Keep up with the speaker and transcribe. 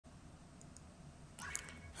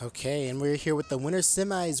Okay, and we're here with the winner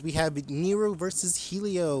semis. We have Neruu versus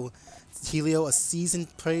Hélio. Hélio, a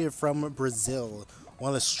seasoned player from Brazil. One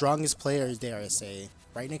of the strongest players, dare I say.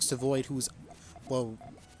 Right next to Void, who's, well,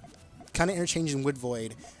 kind of interchanging with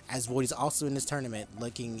Void, as Void is also in this tournament,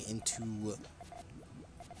 looking into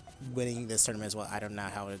winning this tournament as well. I don't know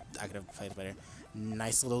how I could have played better.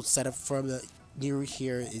 Nice little setup from the Neruu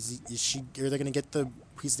here. Is she? Are they gonna get the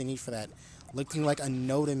piece they need for that? Looking like a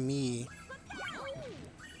no to me.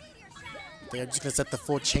 They're just gonna set the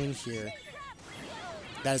full chain here.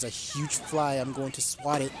 That is a huge fly. I'm going to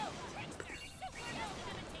swat it.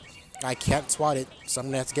 I can't swat it, so I'm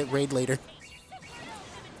gonna have to get raid later.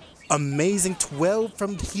 Amazing 12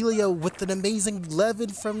 from Hélio with an amazing 11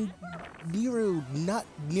 from Neruu. Not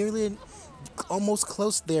nearly, almost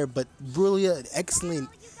close there, but really an excellent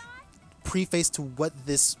preface to what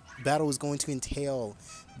this battle is going to entail.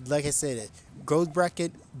 Like I said, growth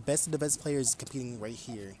bracket, best of the best players competing right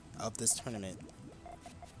here of this tournament.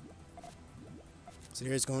 So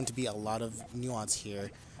there's going to be a lot of nuance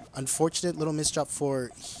here. Unfortunate little misdrop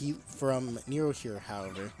from Neruu here,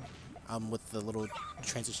 however, with the little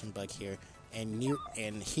transition bug here. And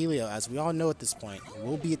Hélio, as we all know at this point,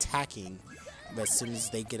 will be attacking as soon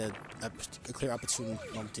as they get a clear opportunity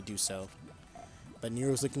moment to do so. But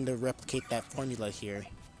Neru's looking to replicate that formula here.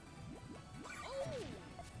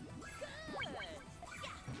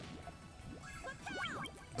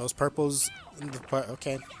 Those purples,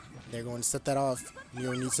 okay, they're going to set that off.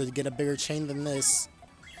 Neruu needs to get a bigger chain than this.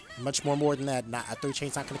 Much more than that. Not a 3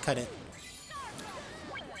 chain's not going to cut it.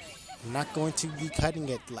 Not going to be cutting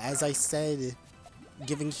it. As I said,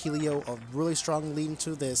 giving Hélio a really strong lead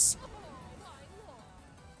into this.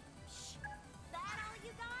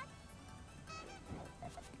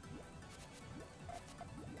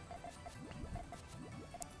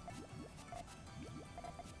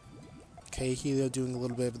 Okay, Hélio doing a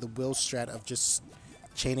little bit of the will strat of just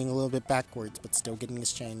chaining a little bit backwards, but still getting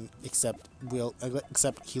his chain, except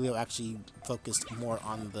Hélio actually focused more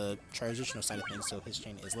on the transitional side of things, so his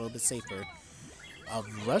chain is a little bit safer. A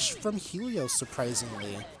rush from Hélio,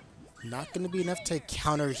 surprisingly. Not going to be enough to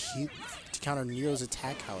counter Neru's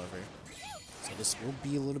attack, however. So this will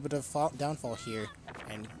be a little bit of downfall here,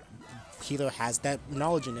 and Hélio has that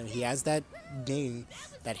knowledge in him. He has that game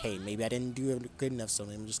that, hey, maybe I didn't do it good enough, so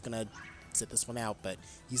I'm just going to sit this one out. But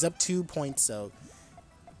he's up 2 points, so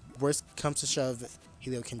worst comes to shove,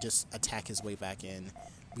 Hélio can just attack his way back in.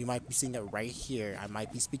 We might be seeing it right here. I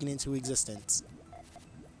might be speaking into existence.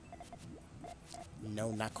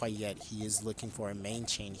 No, not quite yet. He is looking for a main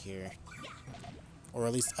chain here. Or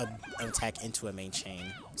at least an attack into a main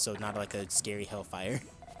chain. So not like a scary hellfire.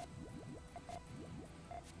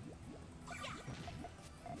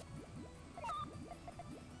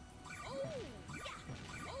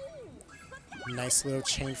 Nice little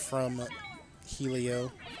chain from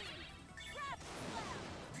Hélio.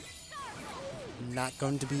 Not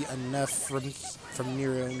going to be enough from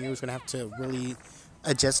Neruu. Neru's going to have to really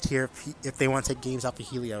adjust here if they want to take games off of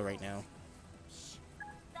Hélio right now.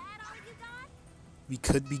 We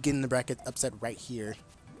could be getting the bracket upset right here.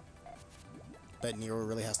 But Neruu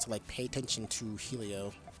really has to pay attention to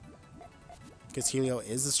Hélio. Because Hélio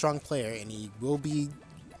is a strong player and he'll be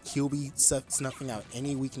snuffing out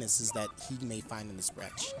any weaknesses that he may find in this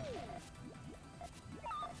stretch.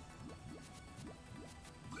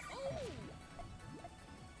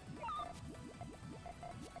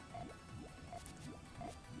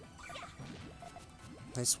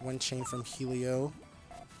 Nice one chain from Hélio.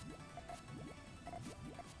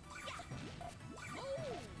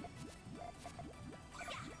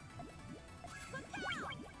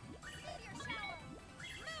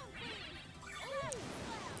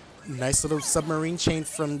 Nice little submarine chain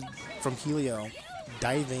from Hélio.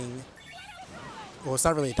 Diving. Well, it's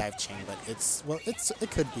not really a dive chain, but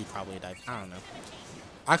it could be probably a dive. I don't know.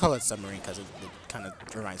 I call it submarine because it kind of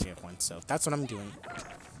reminds me of one, so that's what I'm doing.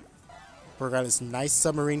 Regardless, nice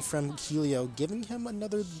submarine from Hélio, giving him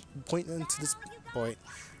another point into this point.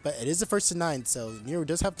 But it is the 1st to 9, so Neruu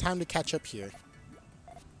does have time to catch up here.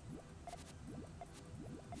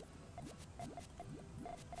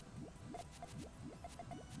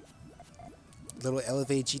 Little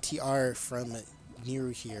elevated GTR from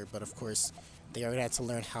Neruu here, but of course, they are going to have to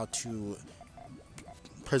learn how to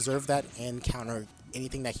preserve that and counter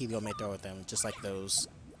anything that Hélio may throw at them, just like those.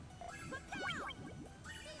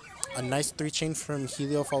 A nice 3 chain from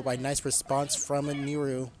Hélio, followed by a nice response from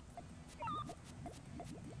Neruu.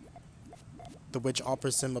 The witch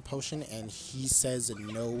offers him a potion, and he says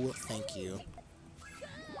no thank you.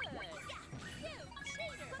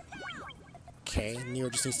 Okay, Neruu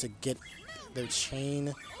just needs to get their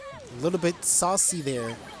chain A little bit saucy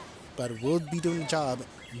there, but will be doing the job.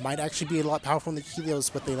 Might actually be a lot powerful than the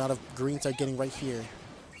Helios with the amount of greens are getting right here.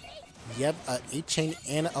 Yep, 8 chain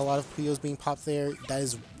and a lot of Puyos being popped there. That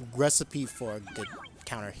is recipe for a good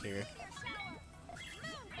counter here.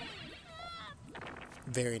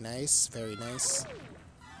 Very nice, very nice.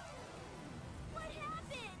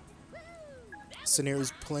 So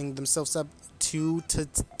Neru's pulling themselves up 2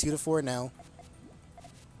 to 4 now.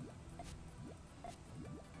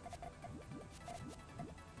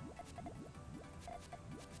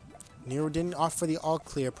 Neruu didn't offer the all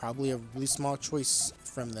clear, probably a really small choice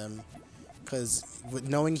from them, because with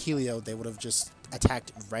knowing Hélio, they would have just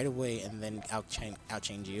attacked right away and then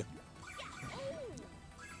outchained you.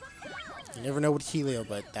 You never know with Hélio,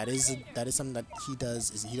 but that is something that he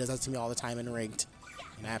does. He does that to me all the time in ranked,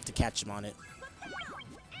 and I have to catch him on it.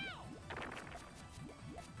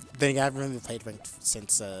 Then I haven't really played ranked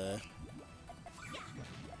since I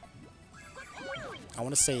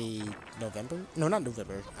want to say November. No, not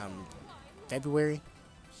November. February.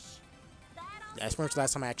 I remember the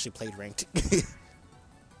last time I actually played ranked.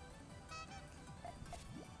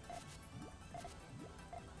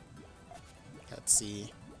 Let's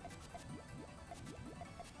see.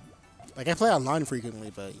 Like, I play online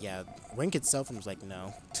frequently, but yeah, rank itself, I was like,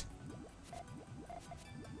 no.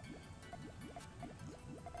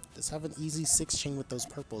 Let's have an easy 6 chain with those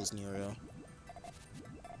purples, Neruu.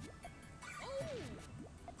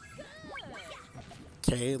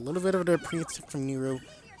 Okay, a little bit of a pre-tip from Neruu.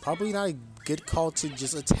 Probably not a good call to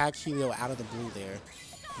just attack Hélio out of the blue there.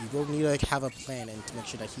 You will need to like, have a plan and to make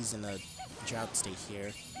sure that he's in a drought state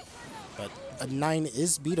here. But a 9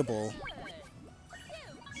 is beatable.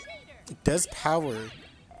 It does power.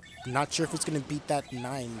 Not sure if it's going to beat that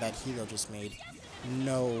 9 that Hélio just made.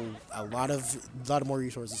 No, a lot more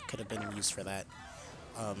resources could have been used for that.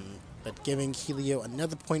 But giving Hélio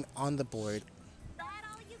another point on the board.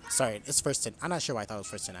 Sorry, it's first to... I'm not sure why I thought it was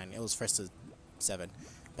first to 9. It was first to 7.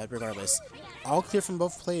 But regardless, all clear from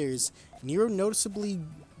both players. Neruu noticeably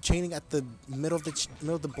chaining at the middle of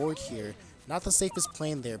the board here. Not the safest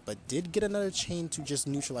plan there, but did get another chain to just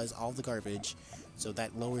neutralize all the garbage. So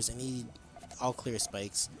that lowers any all clear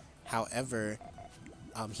spikes. However,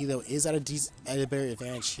 Hélio is at a better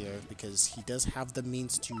advantage here because he does have the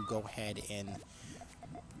means to go ahead and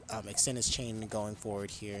extend his chain going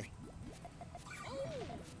forward here.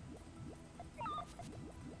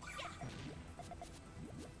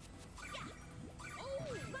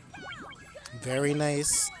 Very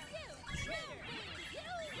nice.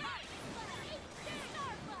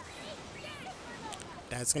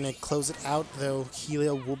 That's gonna close it out, though.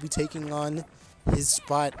 Hélio will be taking on his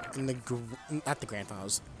spot in the not the grand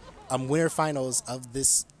finals, winner finals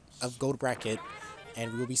of gold bracket,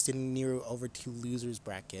 and we will be sending Neruu over to losers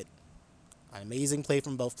bracket. An amazing play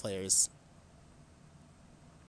from both players.